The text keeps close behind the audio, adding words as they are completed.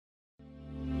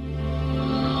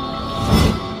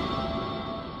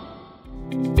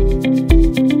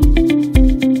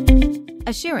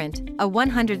Assurant, a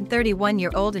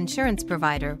 131-year-old insurance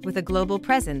provider with a global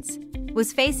presence,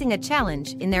 was facing a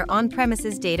challenge in their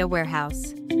on-premises data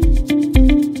warehouse.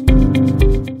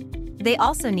 They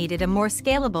also needed a more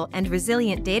scalable and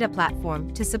resilient data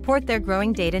platform to support their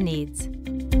growing data needs.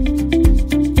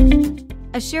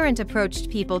 Assurant approached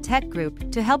People Tech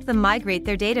Group to help them migrate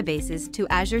their databases to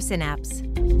Azure Synapse.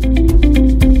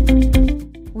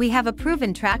 We have a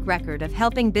proven track record of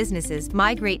helping businesses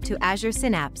migrate to Azure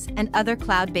Synapse and other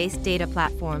cloud-based data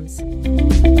platforms.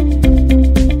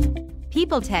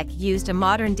 People Tech used a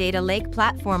modern data lake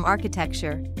platform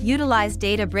architecture, utilized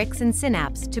Databricks and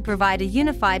Synapse to provide a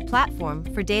unified platform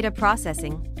for data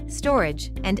processing,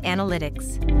 storage, and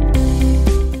analytics.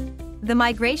 The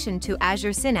migration to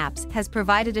Azure Synapse has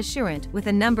provided Assurant with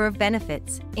a number of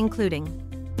benefits, including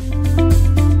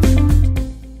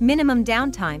minimum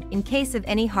downtime in case of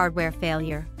any hardware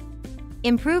failure,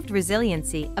 improved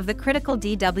resiliency of the critical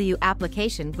DW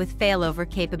application with failover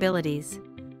capabilities,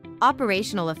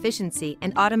 operational efficiency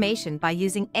and automation by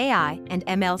using AI and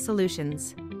ML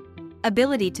solutions,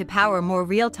 ability to power more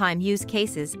real-time use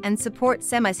cases and support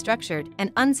semi-structured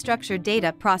and unstructured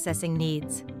data processing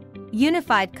needs,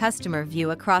 unified customer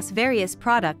view across various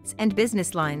products and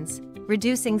business lines,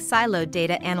 reducing siloed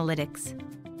data analytics.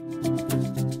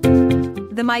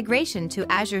 The migration to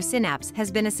Azure Synapse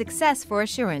has been a success for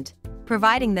Assurant,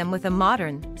 providing them with a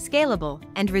modern, scalable,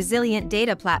 and resilient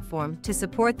data platform to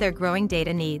support their growing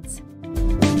data needs.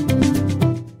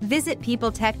 Visit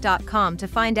peopletech.com to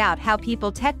find out how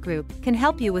People Tech Group can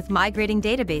help you with migrating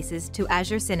databases to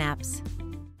Azure Synapse.